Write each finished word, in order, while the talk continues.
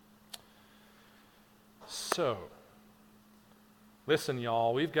So, listen,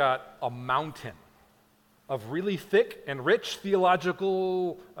 y'all, we've got a mountain of really thick and rich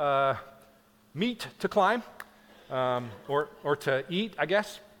theological meat to climb, or to eat, I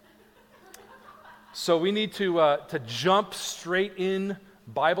guess. So we need to jump straight in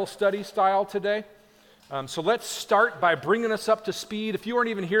Bible study style today. So let's start by bringing us up to speed. If you weren't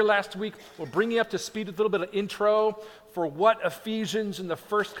even here last week, we'll bring you up to speed with a little bit of intro for what Ephesians and the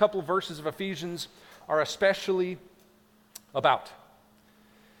first couple verses of Ephesians are especially about.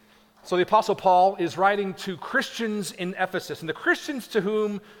 So the Apostle Paul is writing to Christians in Ephesus, and the Christians to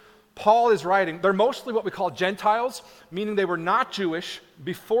whom Paul is writing, they're mostly what we call Gentiles, meaning they were not Jewish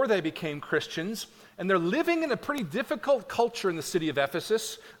before they became Christians, and they're living in a pretty difficult culture in the city of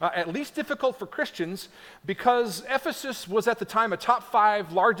Ephesus, at least difficult for Christians, because Ephesus was at the time a top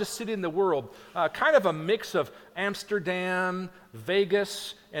 5 largest city in the world, kind of a mix of Amsterdam,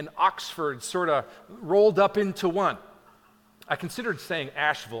 Vegas, and Oxford sort of rolled up into one. I considered saying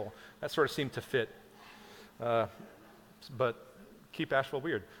Asheville. That sort of seemed to fit, but keep Asheville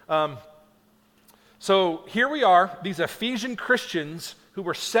weird. So here we are, these Ephesian Christians who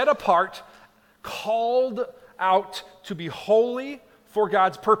were set apart, called out to be holy for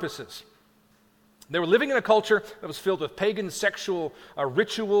God's purposes. They were living in a culture that was filled with pagan sexual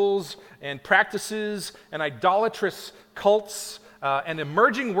rituals and practices and idolatrous cults and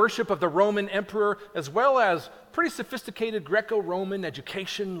emerging worship of the Roman emperor, as well as pretty sophisticated Greco-Roman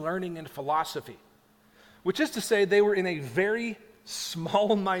education, learning, and philosophy. Which is to say, they were in a very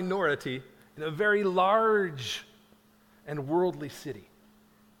small minority in a very large and worldly city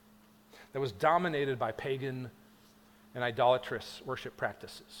that was dominated by pagan and idolatrous worship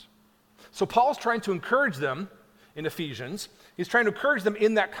practices. So Paul's trying to encourage them in Ephesians. He's trying to encourage them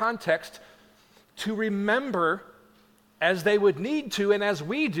in that context to remember, as they would need to and as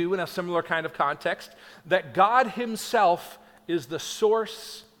we do in a similar kind of context, that God himself is the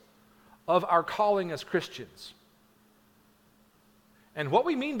source of our calling as Christians. And what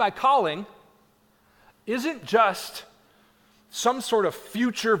we mean by calling isn't just some sort of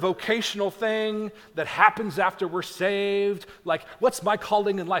future vocational thing that happens after we're saved, like, what's my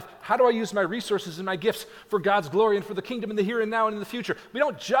calling in life? How do I use my resources and my gifts for God's glory and for the kingdom in the here and now and in the future? We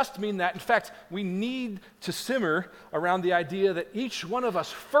don't just mean that. In fact, we need to simmer around the idea that each one of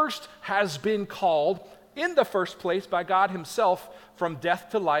us first has been called in the first place by God himself from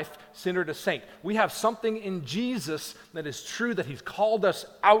death to life, sinner to saint. We have something in Jesus that is true that he's called us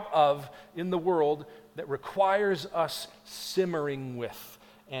out of in the world that requires us simmering with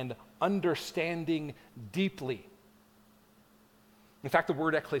and understanding deeply. In fact, the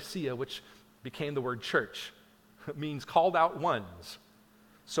word ecclesia, which became the word church, means called out ones.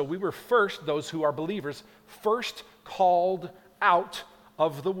 So we were first, those who are believers, first called out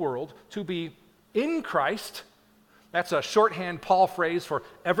of the world to be in Christ. That's a shorthand Paul phrase for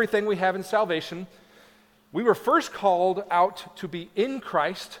everything we have in salvation. We were first called out to be in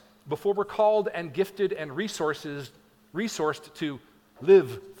Christ before we're called and gifted and resourced to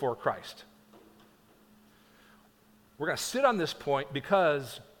live for Christ. We're going to sit on this point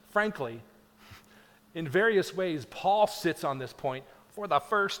because, frankly, in various ways, Paul sits on this point for the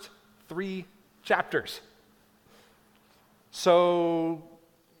first 3 chapters. So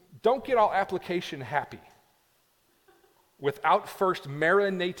don't get all application happy without first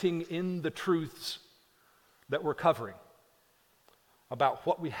marinating in the truths that we're covering about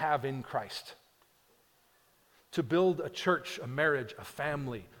what we have in Christ. To build a church, a marriage, a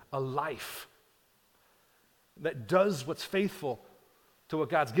family, a life that does what's faithful to what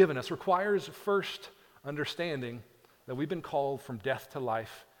God's given us requires first understanding that we've been called from death to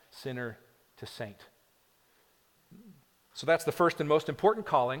life, sinner to saint. So that's the first and most important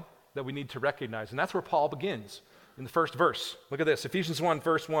calling that we need to recognize, and that's where Paul begins. In the first verse, look at this, Ephesians 1,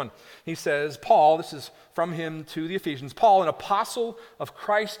 verse 1. He says, Paul, this is from him to the Ephesians, Paul, an apostle of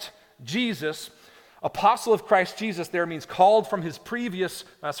Christ Jesus. Apostle of Christ Jesus there means called from his previous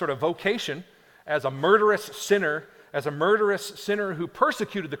sort of vocation as a murderous sinner who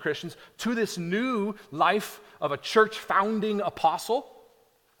persecuted the Christians, to this new life of a church founding apostle.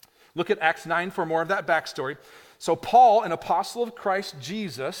 Look at Acts 9 for more of that backstory. So Paul, an apostle of Christ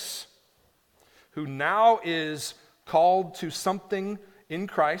Jesus, who now is called to something in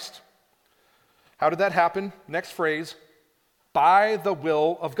Christ. How did that happen? Next phrase, by the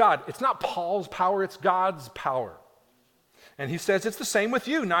will of God. It's not Paul's power, it's God's power. And he says it's the same with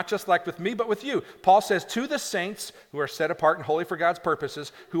you, not just like with me, but with you. Paul says, to the saints who are set apart and holy for God's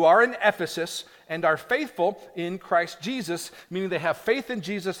purposes, who are in Ephesus and are faithful in Christ Jesus, meaning they have faith in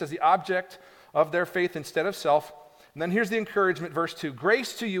Jesus as the object of their faith instead of self. And then here's the encouragement, verse 2.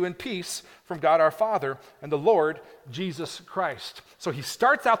 Grace to you and peace from God our Father and the Lord Jesus Christ. So he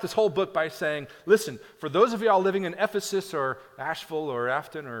starts out this whole book by saying, listen, for those of y'all living in Ephesus or Asheville or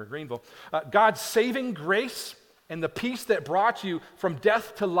Afton or Greenville, God's saving grace and the peace that brought you from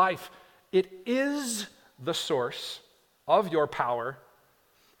death to life, it is the source of your power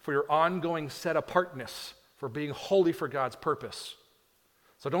for your ongoing set-apartness, for being holy for God's purpose.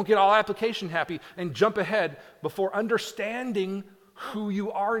 So don't get all application happy and jump ahead before understanding who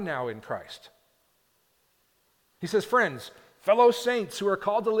you are now in Christ. He says, friends, fellow saints who are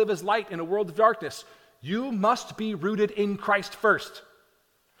called to live as light in a world of darkness, you must be rooted in Christ first.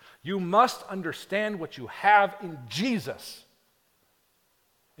 You must understand what you have in Jesus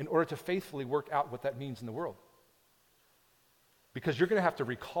in order to faithfully work out what that means in the world. Because you're going to have to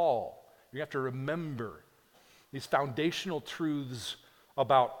recall, you have to remember these foundational truths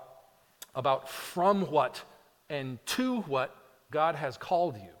about from what and to what God has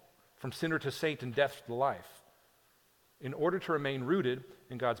called you, from sinner to saint and death to life, in order to remain rooted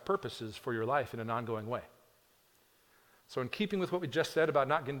in God's purposes for your life in an ongoing way. So in keeping with what we just said about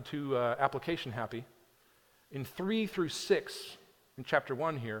not getting too application happy, in 3 through 6, in chapter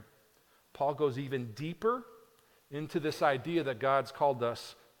 1 here, Paul goes even deeper into this idea that God's called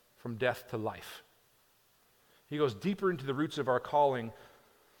us from death to life. He goes deeper into the roots of our calling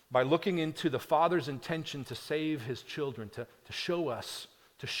by looking into the Father's intention to save his children, to show us,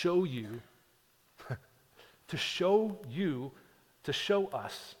 to show you, to show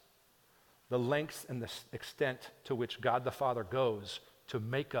us the lengths and the extent to which God the Father goes to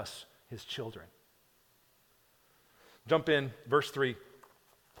make us his children. Jump in, verse 3.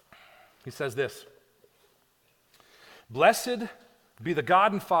 He says this, "Blessed be the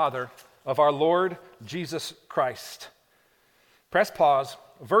God and Father of our Lord Jesus Christ." Press pause.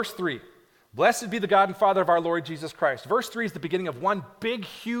 Verse 3. Blessed be the God and Father of our Lord Jesus Christ. Verse 3 is the beginning of one big,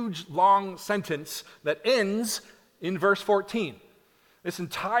 huge, long sentence that ends in verse 14. This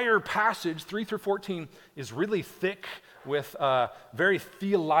entire passage, 3 through 14, is really thick with very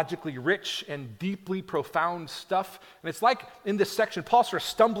theologically rich and deeply profound stuff. And it's like in this section, Paul's sort of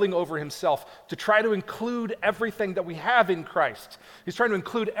stumbling over himself to try to include everything that we have in Christ. He's trying to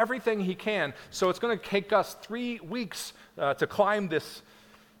include everything he can. So it's going to take us 3 weeks to climb this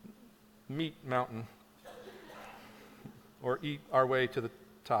meat mountain or eat our way to the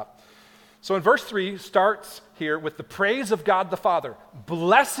top. So in verse 3 starts here with the praise of God the Father.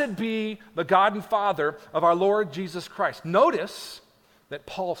 Blessed be the God and Father of our Lord Jesus Christ. Notice that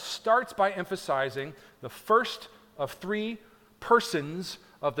Paul starts by emphasizing the first of 3 persons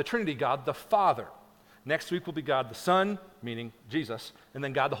of the Trinity God, the Father. Next week will be God the Son, meaning Jesus, and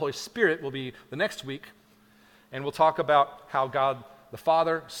then God the Holy Spirit will be the next week. And we'll talk about how God the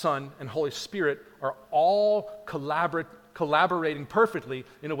Father, Son, and Holy Spirit are all collaborating perfectly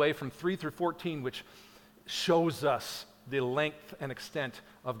in a way from 3 through 14, which shows us the length and extent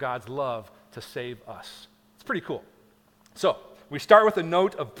of God's love to save us. It's pretty cool. So, we start with a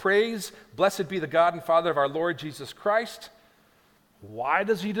note of praise. Blessed be the God and Father of our Lord Jesus Christ. Why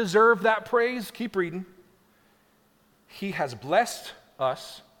does he deserve that praise? Keep reading. He has blessed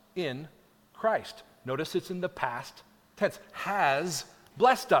us in Christ. Notice it's in the past tense. Has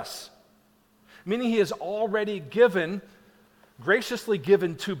blessed us. Meaning he has already graciously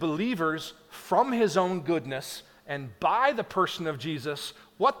given to believers from his own goodness and by the person of Jesus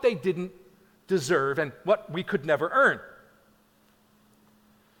what they didn't deserve and what we could never earn.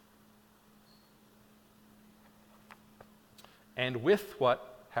 And with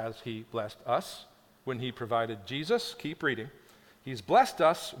what has he blessed us when he provided Jesus? Keep reading. He's blessed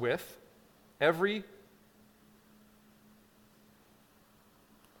us with every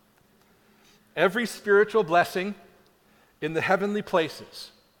spiritual blessing in the heavenly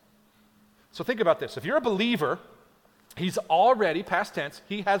places. So think about this. If you're a believer, he's already, past tense,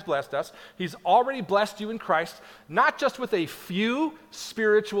 he has blessed us. He's already blessed you in Christ, not just with a few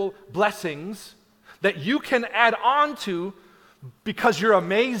spiritual blessings that you can add on to because you're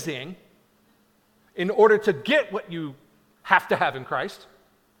amazing in order to get what you have to have in Christ,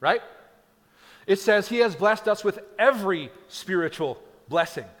 right? It says he has blessed us with every spiritual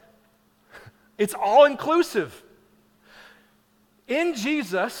blessing. It's all inclusive. In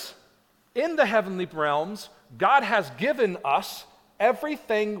Jesus, in the heavenly realms, God has given us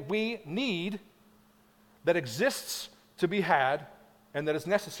everything we need that exists to be had and that is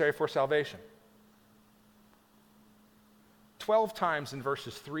necessary for salvation. 12 times in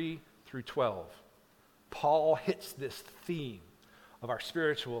verses 3 through 12, Paul hits this theme of our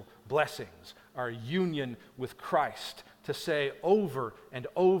spiritual blessings, our union with Christ, to say over and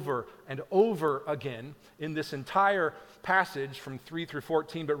over and over again in this entire passage from 3 through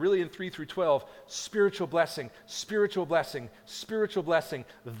 14, but really in 3 through 12, spiritual blessing, spiritual blessing, spiritual blessing.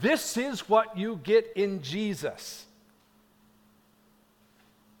 This is what you get in Jesus.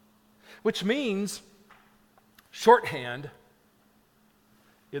 Which means, shorthand,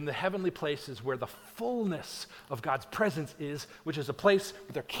 in the heavenly places where the fullness of God's presence is, which is a place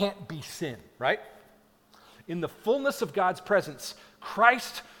where there can't be sin, right? In the fullness of God's presence,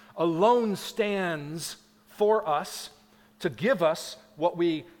 Christ alone stands for us to give us what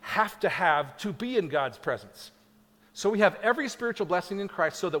we have to be in God's presence. So we have every spiritual blessing in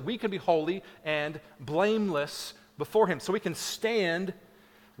Christ so that we can be holy and blameless before Him. So we can stand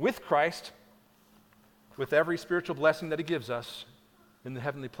with Christ with every spiritual blessing that He gives us in the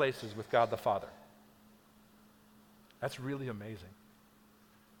heavenly places with God the Father. That's really amazing.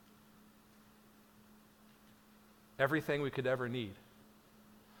 Everything we could ever need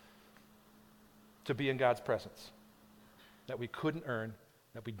to be in God's presence, that we couldn't earn,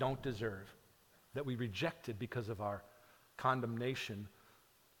 that we don't deserve, that we rejected because of our condemnation,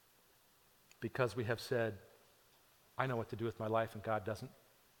 because we have said, I know what to do with my life and God doesn't.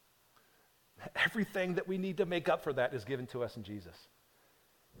 Everything that we need to make up for that is given to us in Jesus.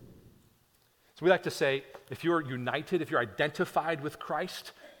 So we like to say, if you're united, if you're identified with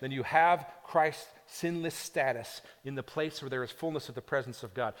Christ, then you have Christ's sinless status in the place where there is fullness of the presence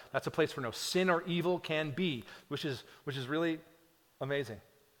of God. That's a place where no sin or evil can be, which is really amazing.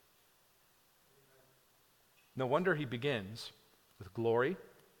 No wonder he begins with glory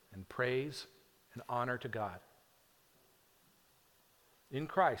and praise and honor to God. In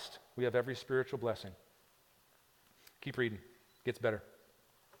Christ, we have every spiritual blessing. Keep reading. It gets better.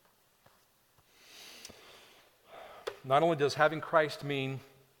 Not only does having Christ mean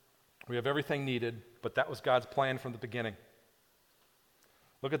we have everything needed, but that was God's plan from the beginning.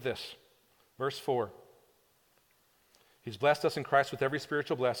 Look at this. Verse 4. He's blessed us in Christ with every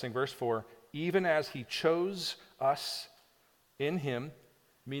spiritual blessing. Verse 4. Even as he chose us in him,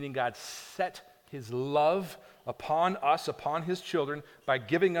 meaning God set his love upon us, upon his children, by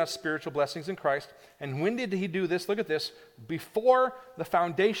giving us spiritual blessings in Christ. And when did he do this? Look at this. Before the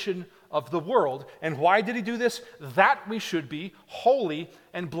foundation of the world. And why did he do this? That we should be holy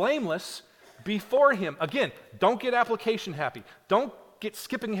and blameless before him. Again, don't get application happy. Don't get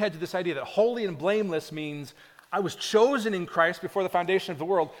skipping ahead to this idea that holy and blameless means I was chosen in Christ before the foundation of the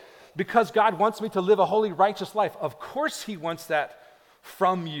world because God wants me to live a holy, righteous life. Of course he wants that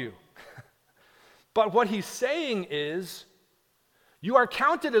from you. But what he's saying is, you are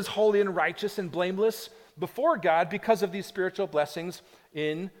counted as holy and righteous and blameless before God because of these spiritual blessings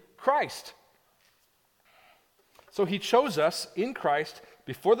in Christ. So he chose us in Christ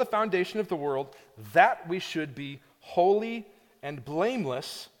before the foundation of the world that we should be holy and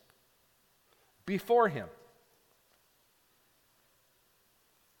blameless before him.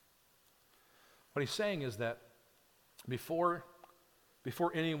 What he's saying is that before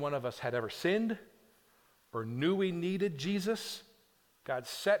any one of us had ever sinned or knew we needed Jesus, God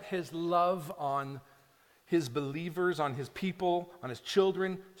set his love on his believers, on his people, on his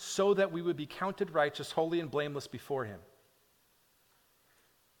children, so that we would be counted righteous, holy, and blameless before him.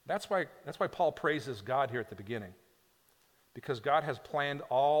 That's why Paul praises God here at the beginning. Because God has planned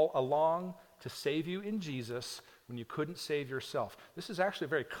all along to save you in Jesus when you couldn't save yourself. This is actually a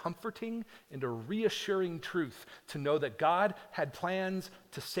very comforting and a reassuring truth to know that God had plans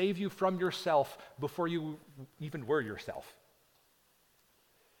to save you from yourself before you even were yourself.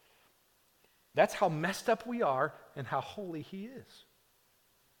 That's how messed up we are and how holy he is.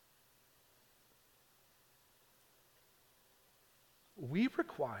 We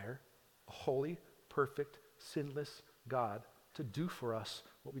require a holy, perfect, sinless God to do for us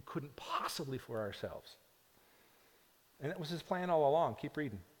what we couldn't possibly for ourselves. And it was his plan all along. Keep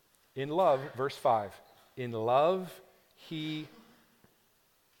reading. In love, verse 5. In love, he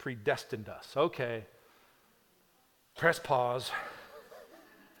predestined us. Okay. Press pause.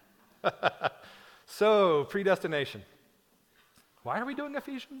 So, predestination. Why are we doing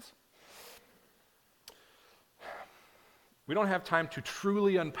Ephesians? We don't have time to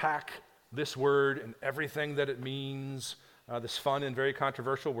truly unpack this word and everything that it means, this fun and very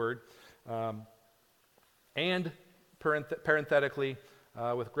controversial word. And parenthetically,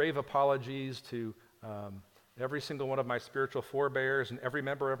 with grave apologies to every single one of my spiritual forebears and every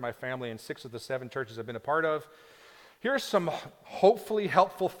member of my family and 6 of the 7 churches I've been a part of, here's some hopefully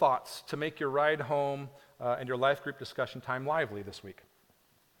helpful thoughts to make your ride home and your life group discussion time lively this week.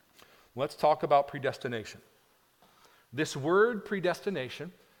 Let's talk about predestination. This word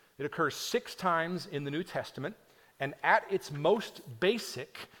predestination, it occurs 6 times in the New Testament, and at its most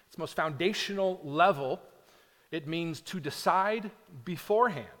basic, its most foundational level, it means to decide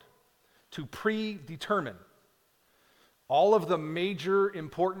beforehand, to predetermine. All of the major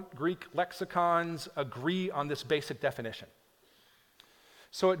important Greek lexicons agree on this basic definition.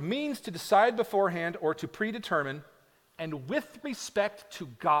 So it means to decide beforehand or to predetermine, and with respect to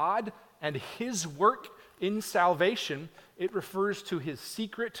God and his work in salvation, it refers to his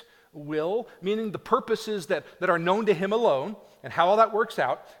secret will, meaning the purposes that are known to him alone and how all that works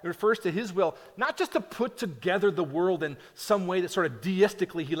out. It refers to his will, not just to put together the world in some way that sort of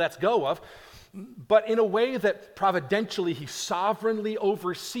deistically he lets go of, but in a way that providentially he sovereignly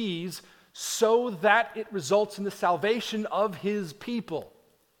oversees so that it results in the salvation of his people.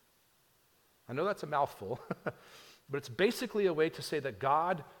 I know that's a mouthful, but it's basically a way to say that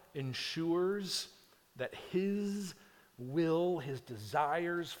God ensures that his will, his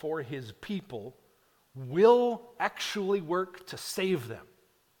desires for his people will actually work to save them.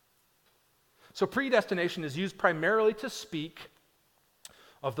 So predestination is used primarily to speak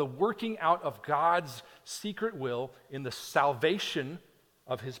of the working out of God's secret will in the salvation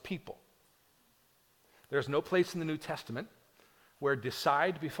of his people. There's no place in the New Testament where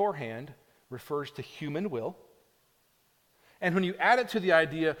decide beforehand refers to human will. And when you add it to the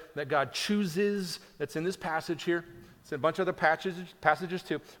idea that God chooses, that's in this passage here, it's in a bunch of other passages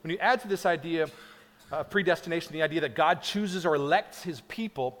too. When you add to this idea of predestination, the idea that God chooses or elects his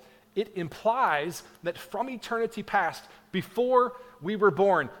people, it implies that from eternity past, before we were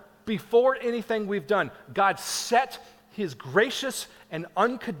born, before anything we've done, God set his gracious and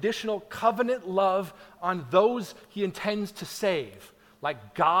unconditional covenant love on those he intends to save,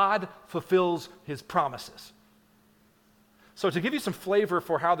 like God fulfills his promises. So to give you some flavor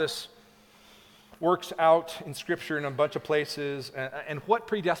for how this works out in Scripture in a bunch of places and what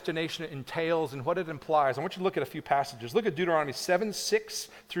predestination entails and what it implies, I want you to look at a few passages. Look at Deuteronomy 7, 6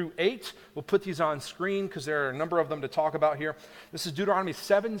 through 8. We'll put these on screen because there are a number of them to talk about here. This is Deuteronomy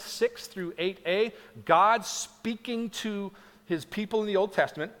 7, 6 through 8a. God speaking to his people in the Old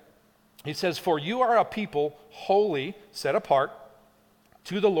Testament. He says, "For you are a people holy, set apart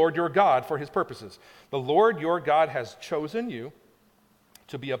to the Lord your God for his purposes. The Lord your God has chosen you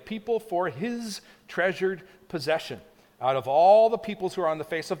to be a people for his treasured possession out of all the peoples who are on the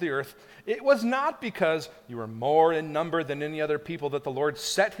face of the earth. It was not because you were more in number than any other people that the Lord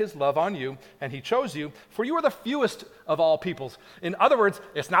set his love on you and he chose you, for you are the fewest of all peoples." In other words,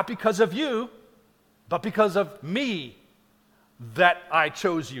 it's not because of you, but because of me that I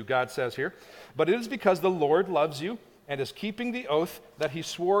chose you, God says here. But it is because the Lord loves you and is keeping the oath that he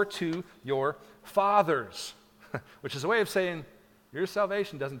swore to your fathers, which is a way of saying your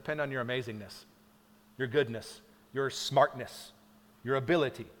salvation doesn't depend on your amazingness, your goodness, your smartness, your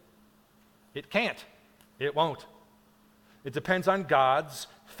ability. It can't. It won't. It depends on God's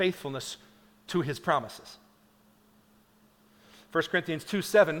faithfulness to his promises. 1 Corinthians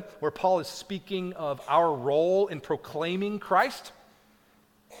 2:7, where Paul is speaking of our role in proclaiming Christ,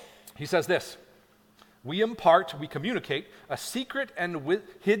 he says this: we communicate a secret and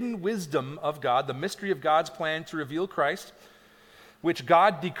hidden wisdom of God, the mystery of God's plan to reveal Christ, which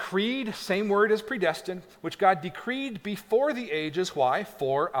God decreed, same word as predestined, which God decreed before the ages. Why?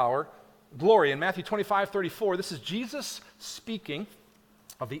 For our glory. In Matthew 25:34, this is Jesus speaking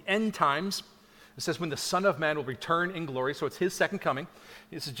of the end times. It says when the Son of Man will return in glory, so it's his second coming.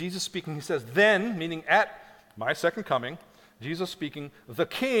 This is Jesus speaking. He says, "Then," meaning at my second coming, Jesus speaking, "the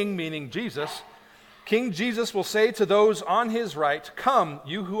King," meaning Jesus, King Jesus will say to those on his right, "Come,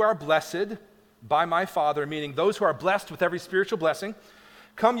 you who are blessed by my Father," meaning those who are blessed with every spiritual blessing.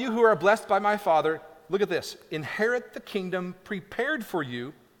 "Come, you who are blessed by my Father," look at this, "inherit the kingdom prepared for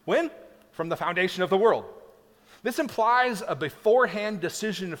you." When? From the foundation of the world. This implies a beforehand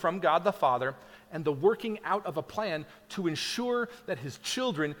decision from God the Father and the working out of a plan to ensure that his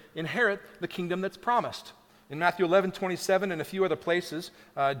children inherit the kingdom that's promised. In Matthew 11:27 and a few other places,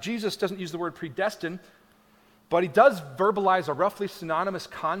 Jesus doesn't use the word predestined, but he does verbalize a roughly synonymous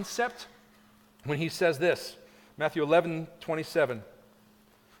concept when he says this. Matthew 11:27.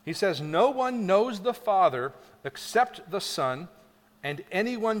 He says, "No one knows the Father except the Son, and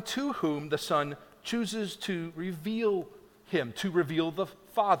anyone to whom the Son chooses to reveal him," to reveal the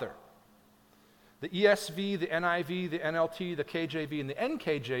Father. The ESV, the NIV, the NLT, the KJV, and the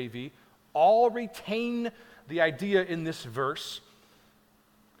NKJV all retain the idea in this verse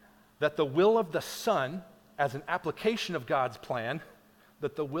that the will of the Son, as an application of God's plan,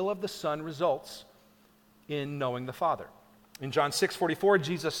 that the will of the Son results in knowing the Father. In John 6:44,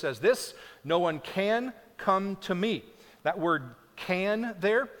 Jesus says this, "No one can come to me That word can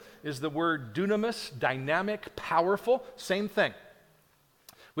there is the word dunamis, dynamic, powerful, same thing.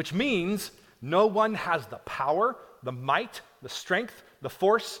 Which means no one has the power, the might, the strength, the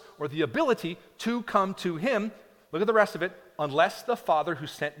force, or the ability to come to him. Look at the rest of it. Unless the Father who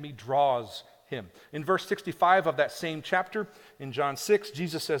sent me draws him. In verse 65 of that same chapter, in John 6,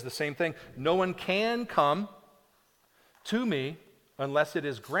 Jesus says the same thing. No one can come to me unless it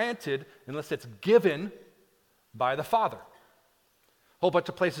is granted, unless it's given by the Father. A whole bunch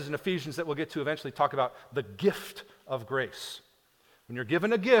of places in Ephesians that we'll get to eventually talk about the gift of grace. When you're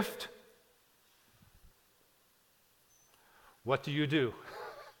given a gift, what do?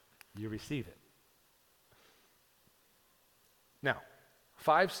 You receive it. Now,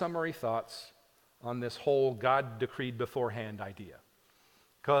 5 summary thoughts on this whole God decreed beforehand idea,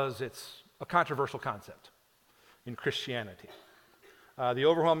 because it's a controversial concept in Christianity. The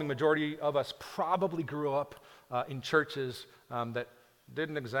overwhelming majority of us probably grew up in churches that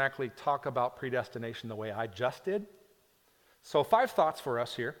didn't exactly talk about predestination the way I just did. So 5 thoughts for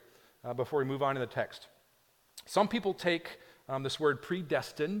us here before we move on to the text. Some people take this word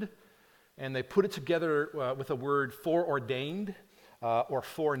predestined and they put it together with a word foreordained or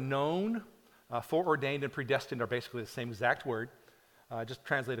foreknown. Foreordained and predestined are basically the same exact word, just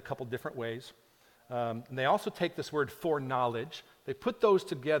translate a couple different ways. And they also take this word foreknowledge. They put those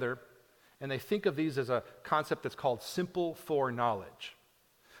together and they think of these as a concept that's called simple foreknowledge,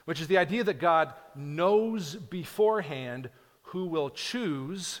 which is the idea that God knows beforehand who will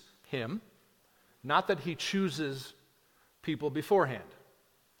choose him, not that he chooses people beforehand.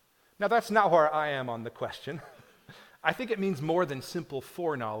 Now, that's not where I am on the question. I think it means more than simple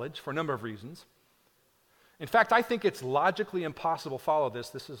foreknowledge for a number of reasons. In fact, I think it's logically impossible to follow this.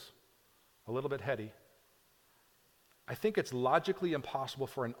 This is a little bit heady. I think it's logically impossible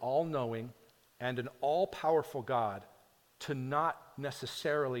for an all-knowing and an all-powerful God to not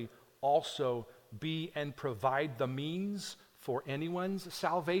necessarily also be and provide the means for anyone's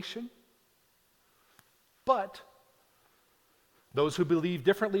salvation. But those who believe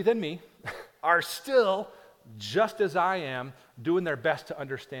differently than me are still, just as I am, doing their best to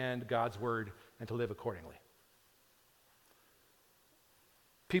understand God's word and to live accordingly.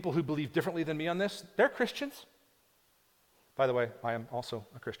 People who believe differently than me on this, they're Christians. By the way, I am also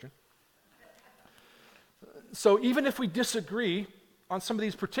a Christian. So even if we disagree on some of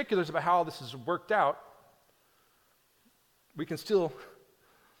these particulars about how this is worked out, we can still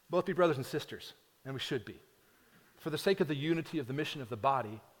both be brothers and sisters, and we should be, for the sake of the unity of the mission of the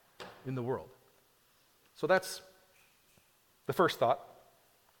body in the world. So that's the first thought.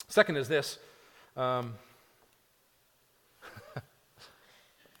 Second is this. I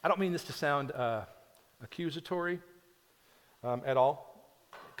don't mean this to sound accusatory at all,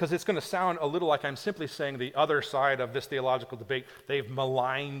 because it's going to sound a little like I'm simply saying the other side of this theological debate, they've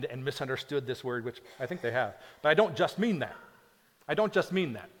maligned and misunderstood this word, which I think they have. But I don't just mean that.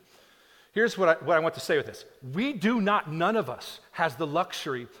 Here's what I want to say with this. None of us has the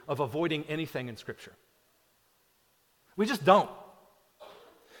luxury of avoiding anything in Scripture. We just don't.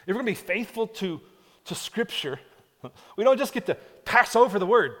 If we're going to be faithful to Scripture, we don't just get to pass over the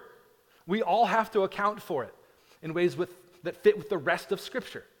Word. We all have to account for it in ways that fit with the rest of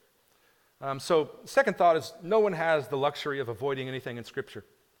Scripture. So second thought is no one has the luxury of avoiding anything in Scripture.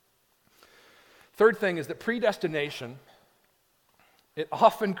 Third thing is that predestination, it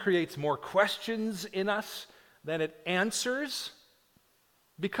often creates more questions in us than it answers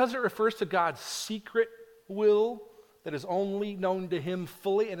because it refers to God's secret will that is only known to him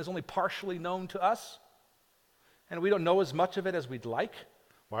fully and is only partially known to us. And we don't know as much of it as we'd like.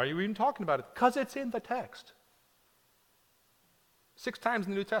 Why are you even talking about it? Because it's in the text. 6 times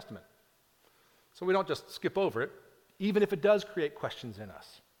in the New Testament. So we don't just skip over it, even if it does create questions in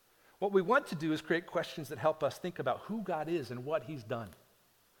us. What we want to do is create questions that help us think about who God is and what he's done.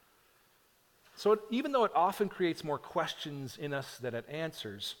 So even though it often creates more questions in us than it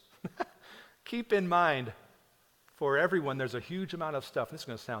answers, keep in mind, for everyone, there's a huge amount of stuff. This is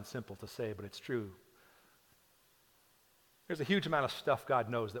going to sound simple to say, but it's true. There's a huge amount of stuff God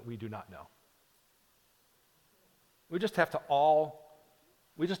knows that we do not know. We just have to all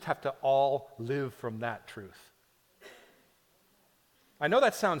live from that truth. I know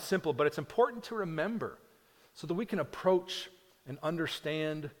that sounds simple, but it's important to remember so that we can approach and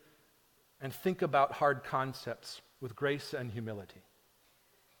understand and think about hard concepts with grace and humility.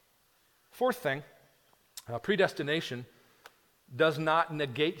 Fourth thing, predestination does not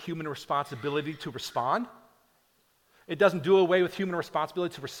negate human responsibility to respond. It doesn't do away with human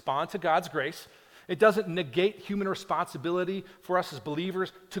responsibility to respond to God's grace. It doesn't negate human responsibility for us as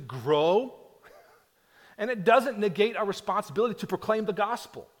believers to grow And it doesn't negate our responsibility to proclaim the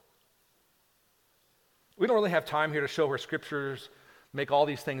gospel. We don't really have time here to show where scriptures make all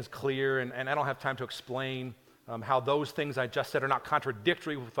these things clear, and I don't have time to explain how those things I just said are not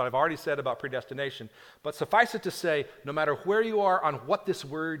contradictory with what I've already said about predestination. But suffice it to say, no matter where you are on what this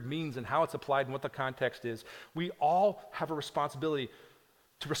word means and how it's applied and what the context is, we all have a responsibility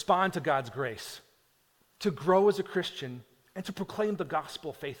to respond to God's grace, to grow as a Christian, and to proclaim the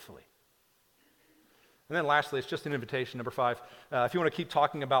gospel faithfully. And then lastly, it's just an invitation, number 5. If you want to keep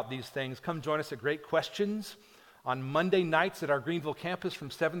talking about these things, come join us at Great Questions on Monday nights at our Greenville campus from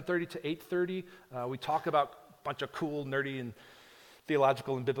 7:30 to 8:30. We talk about a bunch of cool, nerdy, and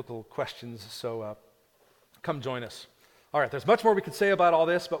theological and biblical questions, so come join us. All right, there's much more we could say about all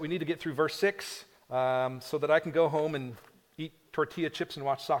this, but we need to get through verse 6 so that I can go home and eat tortilla chips and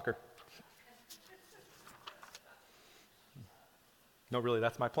watch soccer. No, really,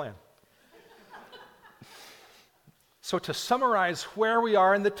 that's my plan. So to summarize where we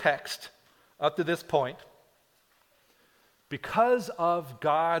are in the text up to this point, because of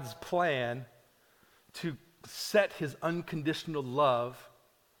God's plan to set his unconditional love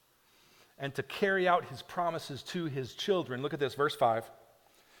and to carry out his promises to his children, look at this, verse 5.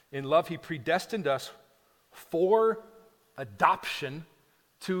 In love, he predestined us for adoption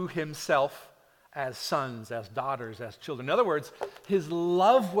to himself as sons, as daughters, as children. In other words, his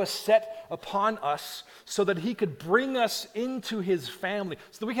love was set upon us so that he could bring us into his family,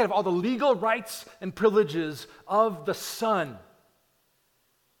 so that we could have all the legal rights and privileges of the Son,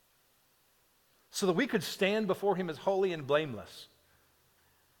 so that we could stand before him as holy and blameless.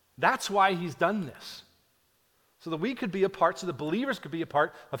 That's why he's done this, so that we could be a part, so the believers could be a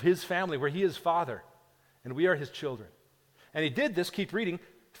part of his family, where he is Father, and we are his children. And he did this, keep reading,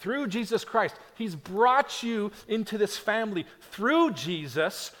 through Jesus Christ. He's brought you into this family through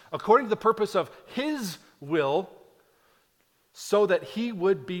Jesus, according to the purpose of his will, so that he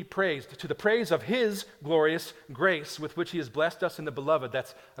would be praised, to the praise of his glorious grace with which he has blessed us in the beloved.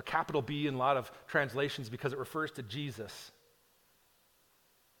 That's a capital B in a lot of translations because it refers to Jesus.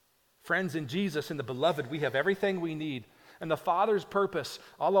 Friends, in Jesus, in the beloved, we have everything we need. And the Father's purpose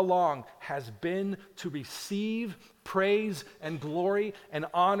all along has been to receive praise and glory and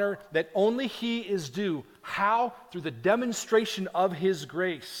honor that only he is due. How? Through the demonstration of his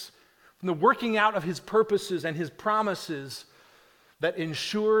grace, from the working out of his purposes and his promises that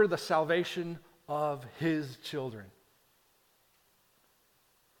ensure the salvation of his children.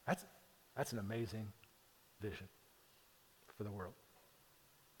 That's an amazing vision for the world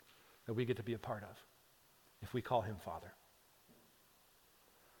that we get to be a part of if we call him Father.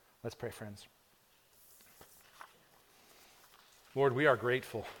 Let's pray, friends. Lord, we are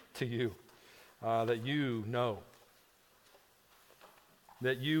grateful to you that you know,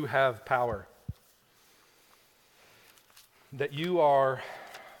 that you have power, that you are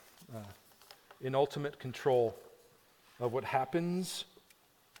in ultimate control of what happens,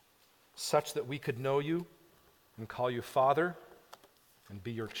 such that we could know you and call you Father and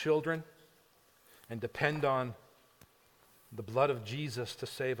be your children and depend on the blood of Jesus to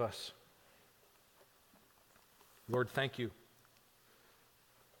save us. Lord, thank you.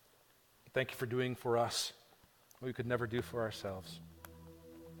 Thank you for doing for us what we could never do for ourselves.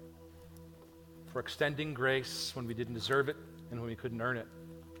 For extending grace when we didn't deserve it and when we couldn't earn it.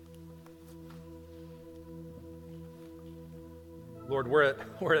 Lord, were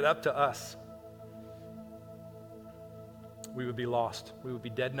it up to us, we would be lost. We would be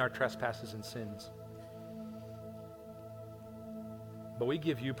dead in our trespasses and sins. But we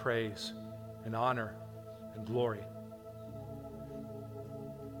give you praise and honor and glory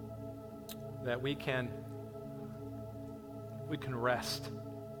that we can rest.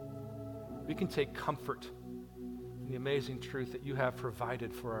 We can take comfort in the amazing truth that you have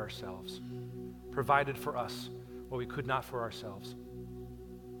provided for ourselves, provided for us what we could not for ourselves.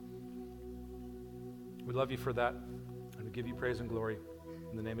 We love you for that, and we give you praise and glory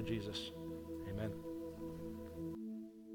in the name of Jesus.